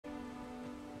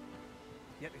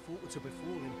Yet if aught were to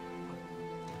befall him,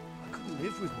 I couldn't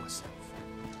live with myself.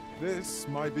 This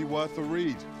might be worth a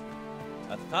read.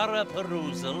 A thorough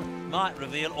perusal might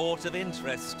reveal aught of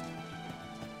interest.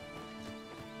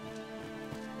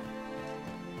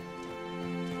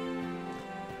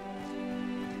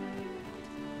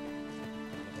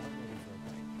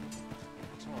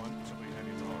 Time to be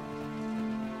any more.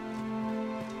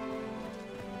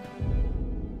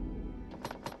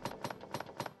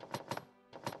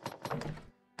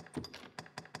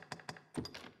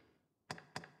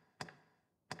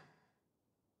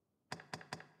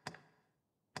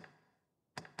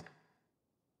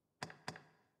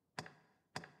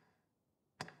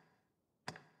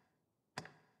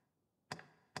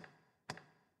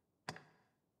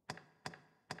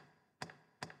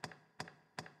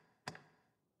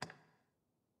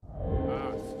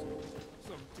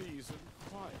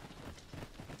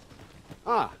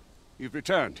 Ah, you've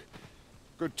returned.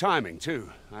 Good timing,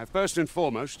 too. First and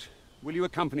foremost, will you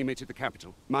accompany me to the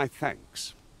capital? My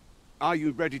thanks. Are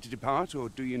you ready to depart, or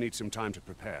do you need some time to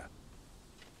prepare?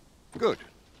 Good.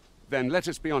 Then let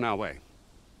us be on our way.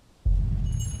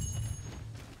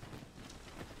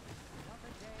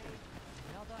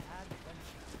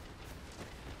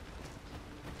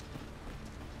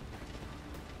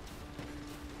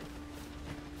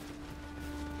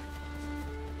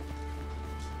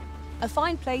 A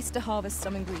fine place to harvest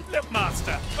some ingredients. Look,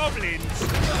 Master! Goblins!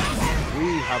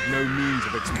 We have no means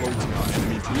of exploiting our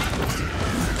enemy's weakness.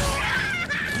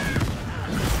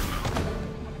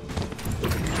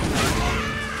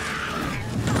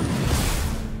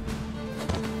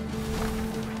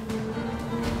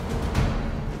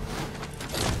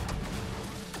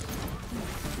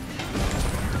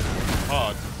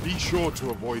 Hard, be sure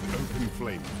to avoid open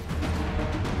flame.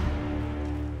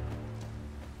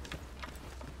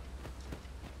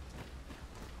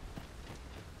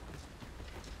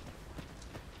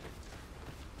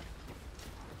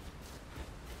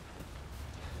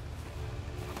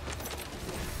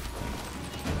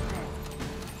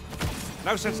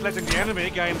 No sense letting the enemy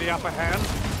gain the upper hand.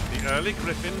 The early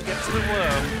griffin gets the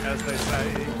worm, as they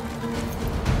say.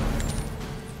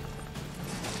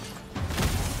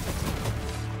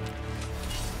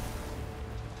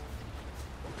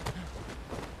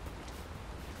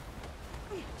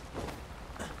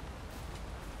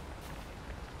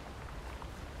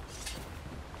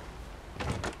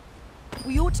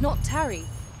 We ought not tarry,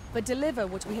 but deliver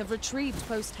what we have retrieved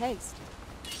post-haste.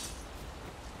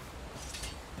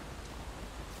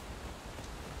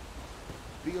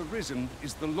 The Arisen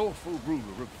is the lawful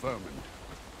ruler of Vermund.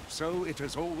 So it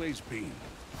has always been.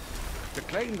 To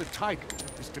claim the title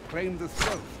is to claim the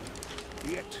throne.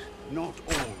 Yet, not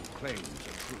all claims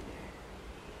are true.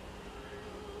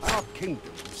 Our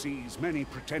kingdom sees many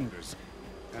pretenders,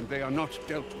 and they are not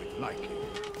dealt with lightly.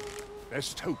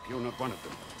 Best hope you're not one of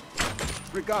them.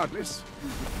 Regardless, you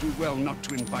would do well not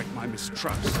to invite my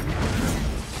mistrust.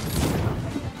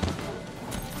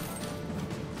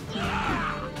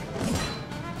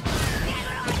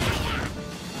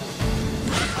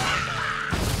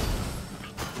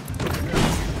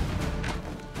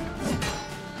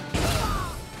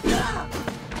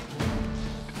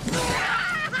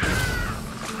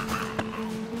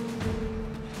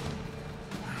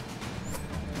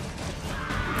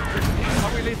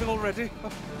 Already?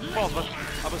 Oh, bother.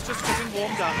 I was just getting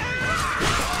warmed up.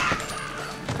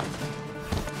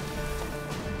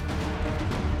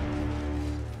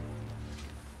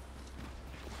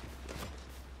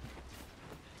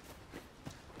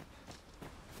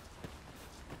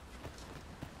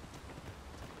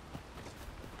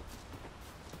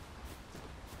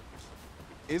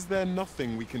 Is there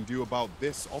nothing we can do about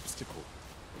this obstacle?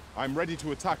 I'm ready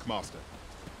to attack, Master.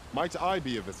 Might I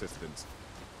be of assistance?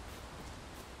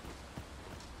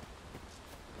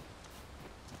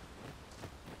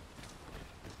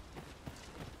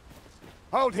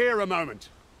 Hold here a moment.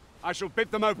 I shall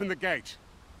bid them open the gate.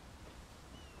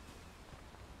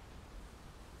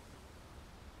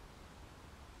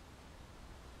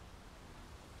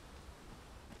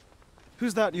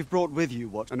 Who's that you've brought with you,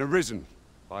 what? An Arisen,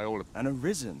 by all of them. An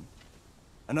Arisen?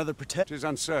 Another protect... It is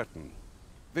uncertain.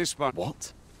 This one...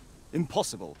 What?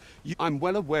 Impossible. I'm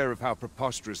well aware of how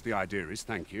preposterous the idea is,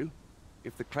 thank you.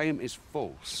 If the claim is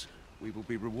false, we will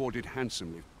be rewarded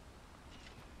handsomely.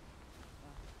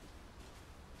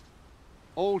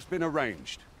 All's been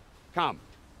arranged. Come,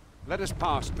 let us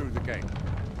pass through the gate.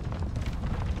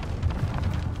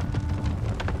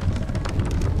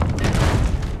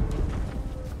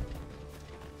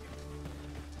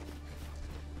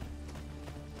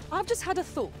 I've just had a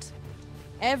thought.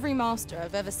 Every master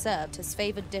I've ever served has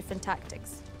favored different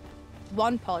tactics.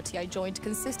 One party I joined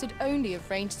consisted only of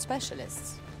ranged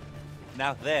specialists.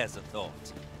 Now there's a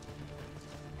thought.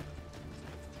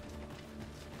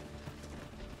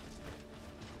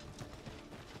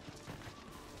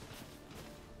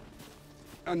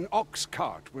 An ox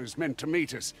cart was meant to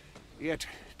meet us, yet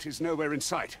 'tis nowhere in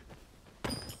sight.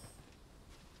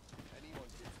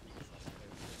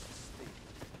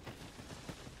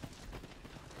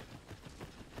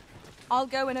 I'll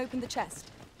go and open the chest.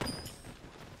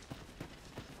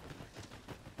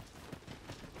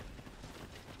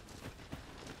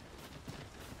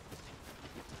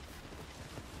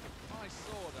 My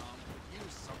sword arm could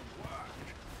use some work.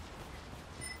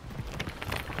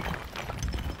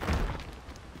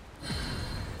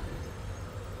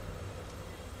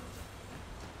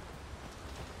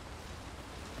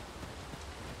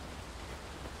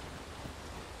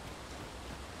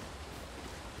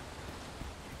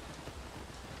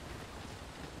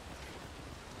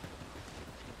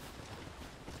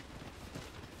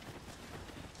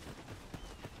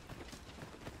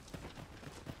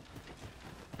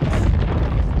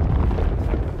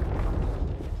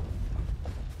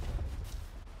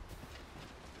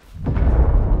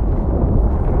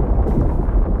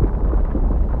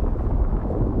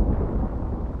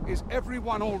 Is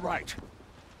everyone all right?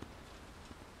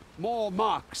 More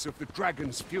marks of the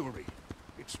dragon's fury.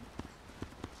 It's...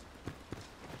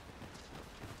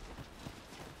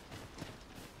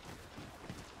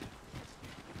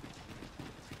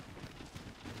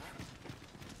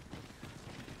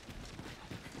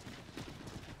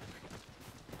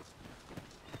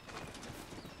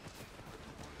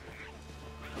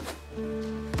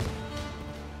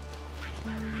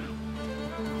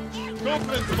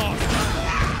 Goblins, Master!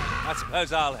 I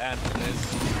suppose I'll handle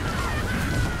this.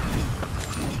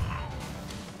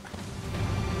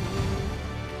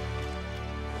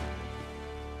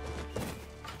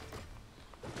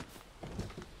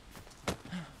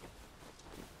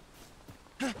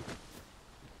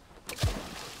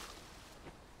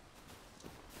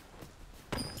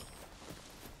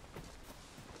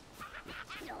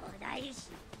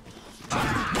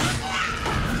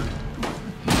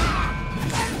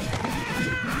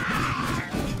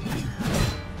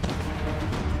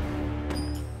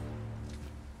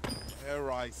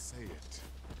 Dare I say it?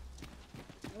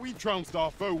 We trounced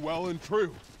our foe well and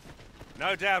true.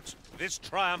 No doubt, this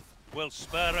triumph will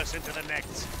spur us into the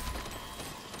next.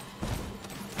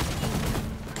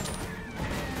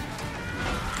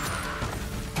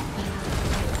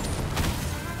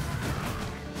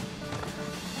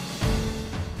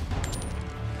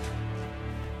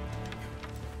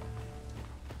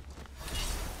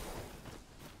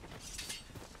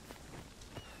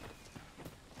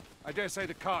 I dare say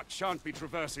the cart shan't be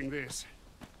traversing this.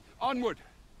 Onward!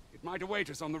 It might await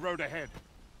us on the road ahead.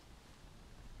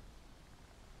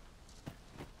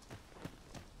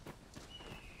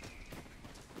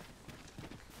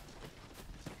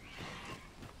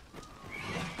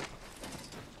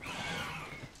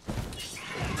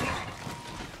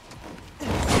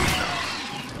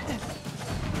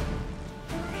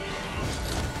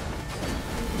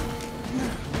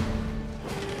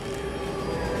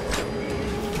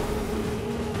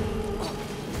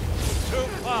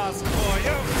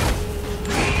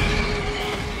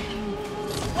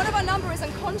 One of our number is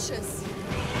unconscious.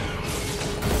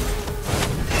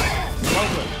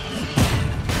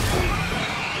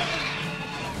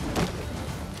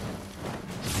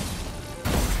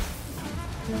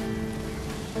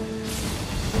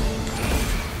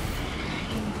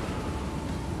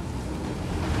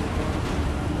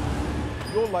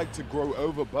 You're like to grow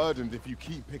overburdened if you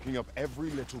keep picking up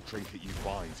every little trinket you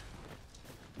find.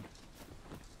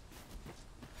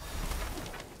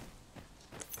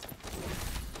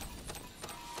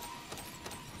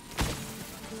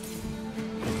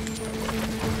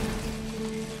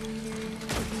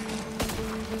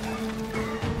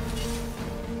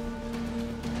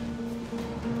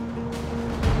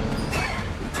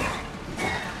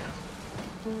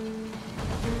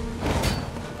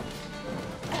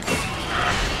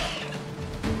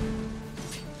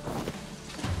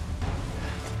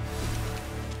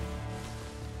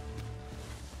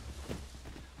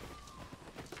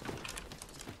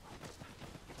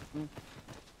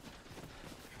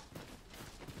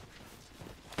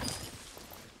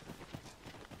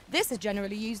 This is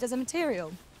generally used as a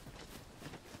material.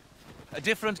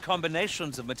 Different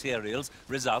combinations of materials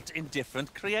result in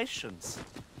different creations.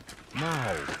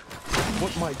 Now,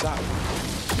 what might that be?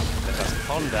 Let us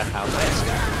ponder how best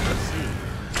to proceed.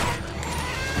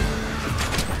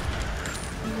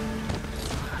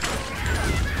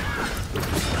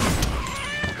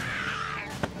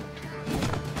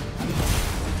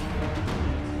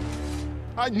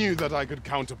 I knew that I could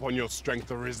count upon your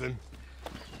strength, Arisen.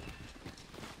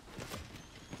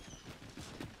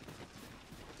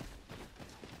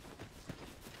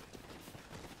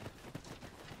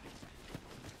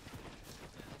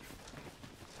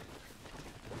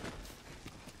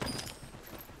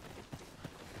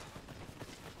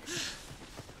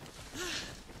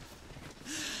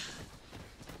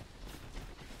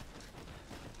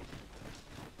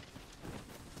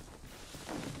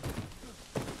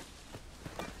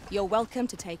 You're welcome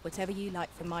to take whatever you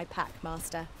like from my pack,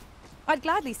 Master. I'd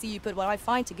gladly see you put what I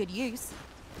find to good use.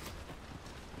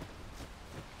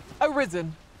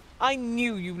 Arisen, I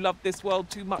knew you loved this world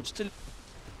too much to...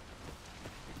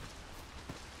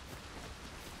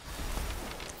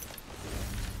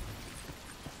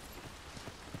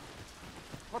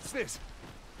 What's this?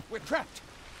 We're trapped.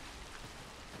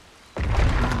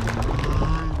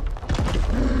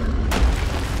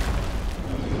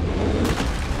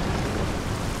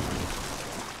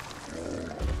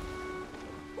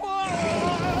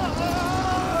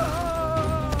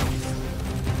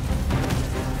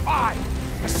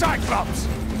 Cyclops!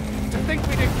 To think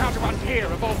we'd encounter one here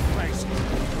of all places.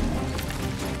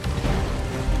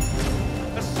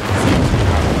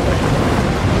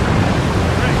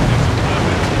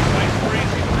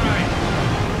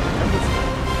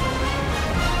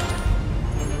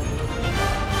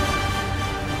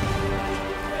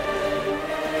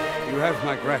 You have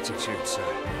my gratitude, sir.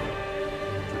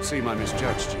 It would seem I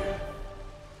misjudged you.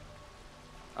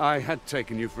 I had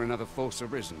taken you for another Force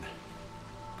Arisen.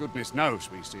 Goodness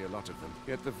knows we see a lot of them,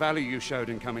 yet the value you showed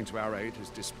in coming to our aid has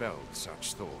dispelled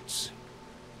such thoughts.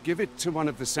 Give it to one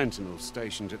of the sentinels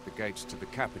stationed at the gates to the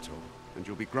capital, and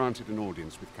you'll be granted an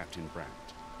audience with Captain Brandt.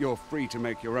 You're free to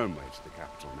make your own way to the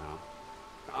capital now.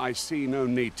 I see no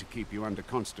need to keep you under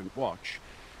constant watch,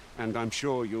 and I'm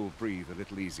sure you'll breathe a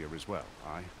little easier as well,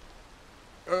 aye?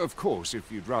 Of course,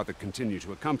 if you'd rather continue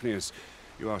to accompany us,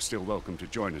 you are still welcome to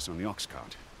join us on the ox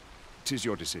cart. 'Tis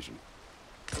your decision.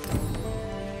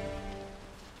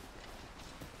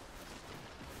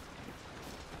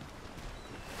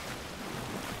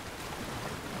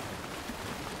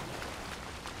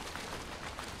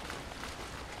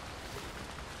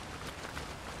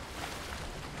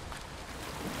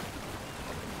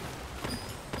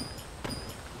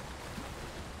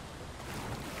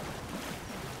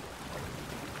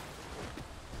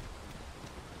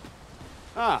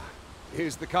 Ah,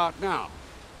 here's the cart now.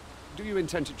 Do you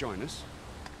intend to join us?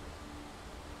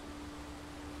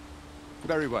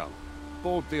 Very well.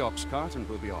 Board the ox cart and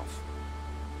we'll be off.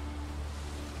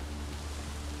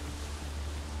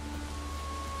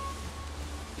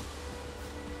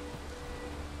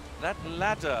 That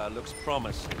ladder looks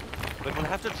promising, but we'll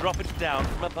have to drop it down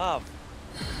from above.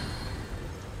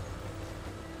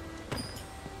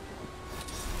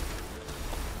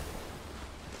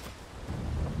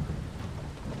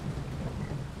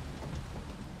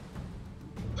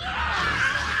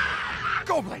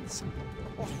 Goblins!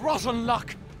 What rotten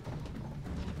luck!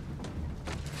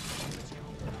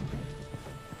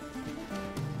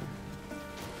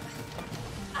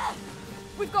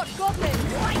 We've got goblins!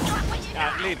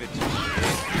 Leave it.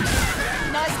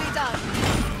 Nicely done.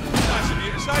 Nice of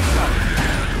you to say so.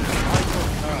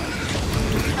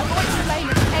 Avoid flame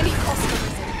at any cost,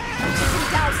 Arisen. Keep them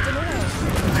doused in oil.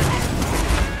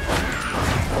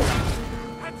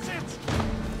 That's it.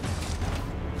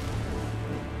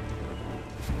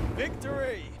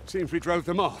 Victory! Seems we drove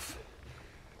them off.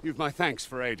 You've my thanks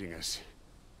for aiding us.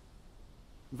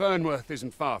 Vernworth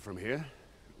isn't far from here.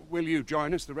 Will you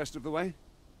join us the rest of the way?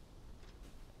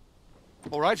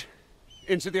 All right.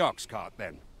 Into the ox cart,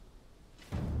 then.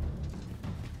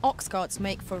 Ox carts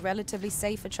make for relatively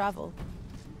safer travel.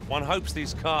 One hopes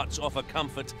these carts offer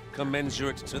comfort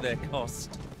commensurate to their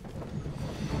cost.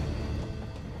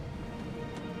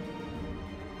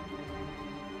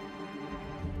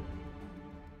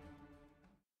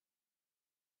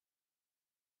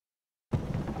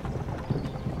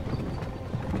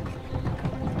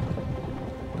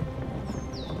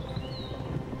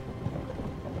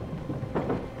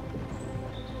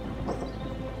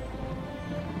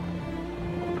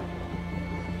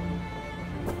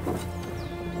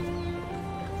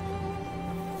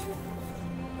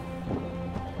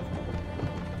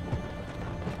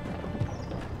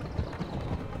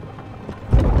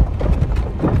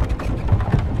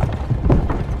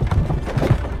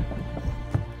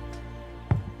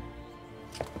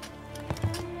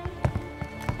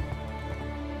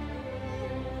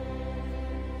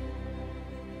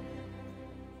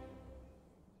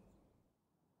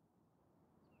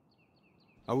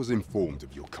 I was informed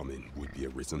of your coming with the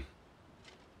Arisen.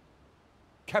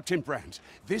 Captain Brand,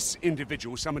 this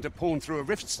individual summoned a pawn through a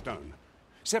rift stone.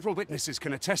 Several witnesses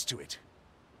can attest to it.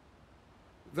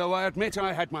 Though I admit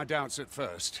I had my doubts at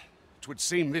first. 'Twould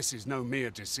seem this is no mere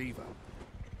deceiver.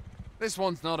 This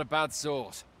one's not a bad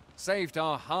sort. Saved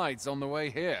our hides on the way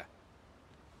here.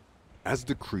 As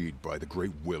decreed by the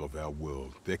great will of our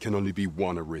world, there can only be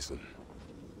one Arisen.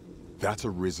 That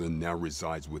Arisen now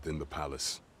resides within the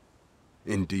palace.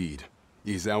 Indeed,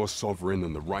 he is our sovereign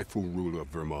and the rightful ruler of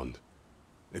Vermont.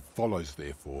 It follows,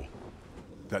 therefore,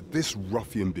 that this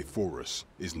ruffian before us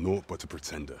is naught but a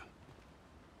pretender.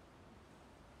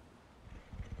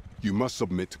 You must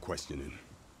submit to questioning.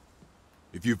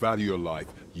 If you value your life,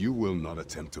 you will not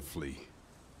attempt to flee.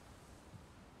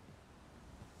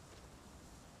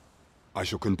 I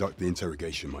shall conduct the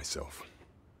interrogation myself.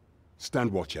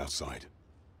 Stand watch outside.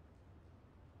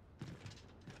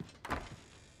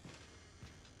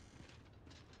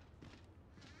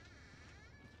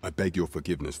 I beg your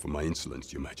forgiveness for my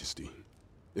insolence, Your Majesty.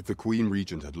 If the Queen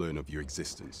Regent had learned of your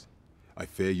existence, I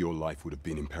fear your life would have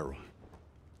been in peril.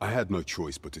 I had no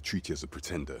choice but to treat you as a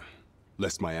pretender,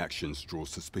 lest my actions draw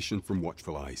suspicion from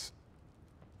watchful eyes.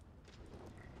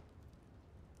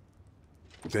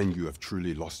 Then you have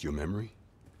truly lost your memory?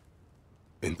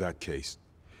 In that case,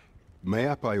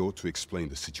 mayhap I ought to explain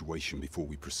the situation before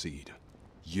we proceed.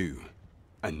 You,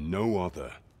 and no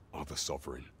other, are the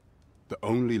sovereign, the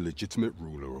only legitimate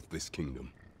ruler of this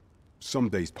kingdom. Some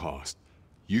days past,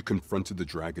 you confronted the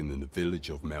dragon in the village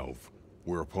of Melv,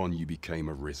 whereupon you became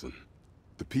Arisen.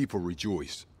 The people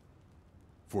rejoiced,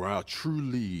 for our true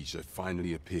liege had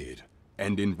finally appeared,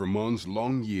 ending Vermont's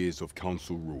long years of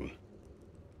council rule.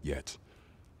 Yet,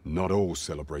 not all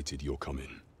celebrated your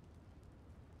coming.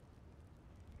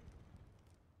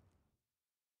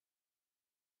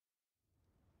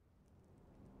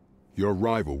 Your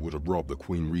arrival would have robbed the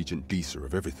Queen Regent Disa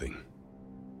of everything.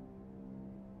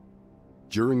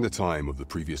 During the time of the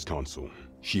previous council,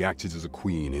 she acted as a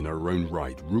queen in her own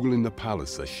right, ruling the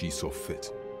palace as she saw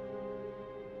fit.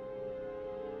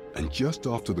 And just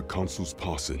after the council's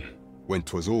passing, when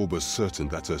 'twas all but certain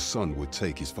that her son would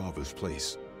take his father's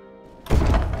place,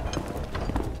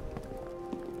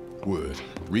 word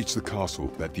reached the castle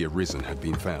that the Arisen had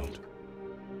been found.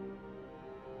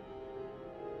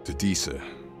 To Disa,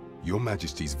 Your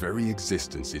Majesty's very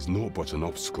existence is naught but an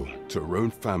obstacle to her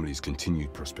own family's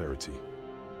continued prosperity.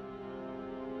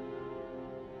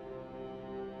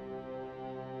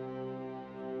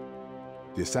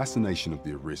 The assassination of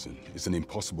the Arisen is an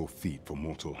impossible feat for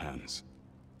mortal hands.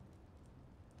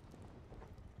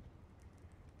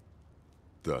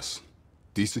 Thus,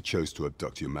 Disa chose to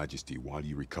abduct Your Majesty while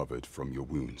you recovered from your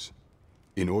wounds,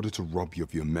 in order to rob you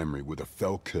of your memory with a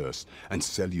fell curse and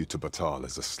sell you to Batal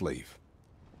as a slave.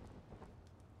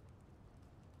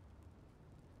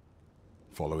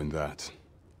 Following that,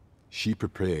 she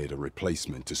prepared a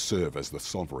replacement to serve as the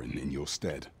sovereign in your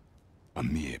stead, a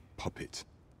mere puppet.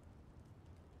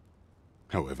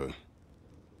 However,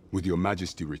 with Your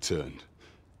Majesty returned,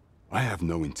 I have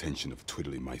no intention of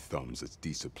twiddling my thumbs as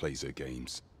Disa plays her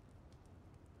games.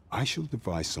 I shall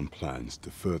devise some plans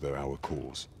to further our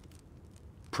cause.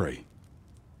 Pray,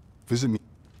 visit me.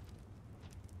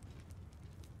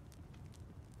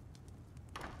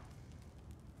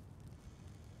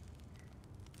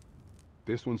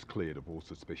 This one's cleared of all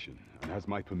suspicion and has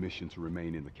my permission to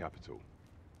remain in the capital.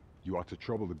 You are to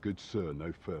trouble the good sir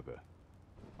no further.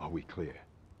 Are we clear?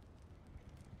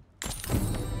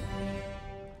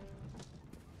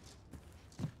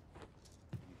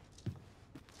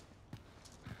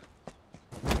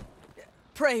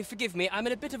 Pray forgive me, I'm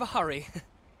in a bit of a hurry.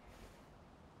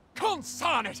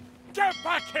 Consarn it! Get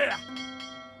back here!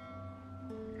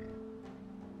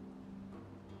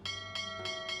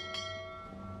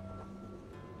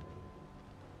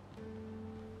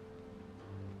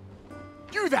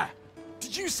 You there!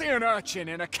 Did you see an urchin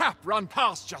in a cap run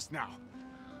past just now?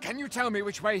 Can you tell me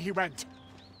which way he went?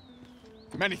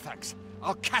 Many thanks.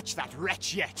 I'll catch that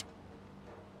wretch yet.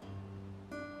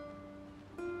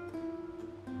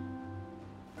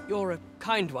 You're a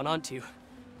kind one, aren't you?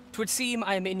 'Twould seem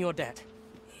I am in your debt.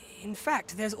 In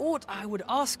fact, there's aught I would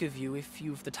ask of you if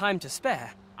you've the time to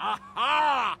spare.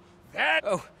 Aha! There!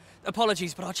 Oh,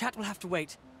 apologies, but our chat will have to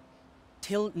wait.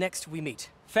 Till next we meet.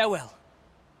 Farewell.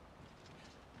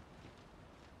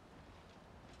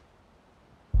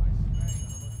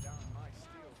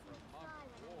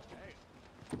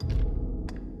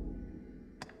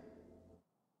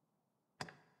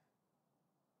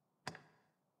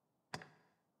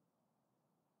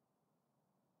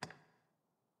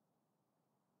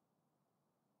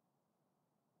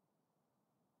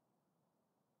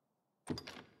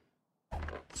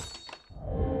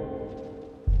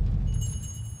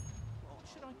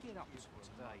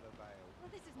 today. Well,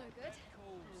 this is no good.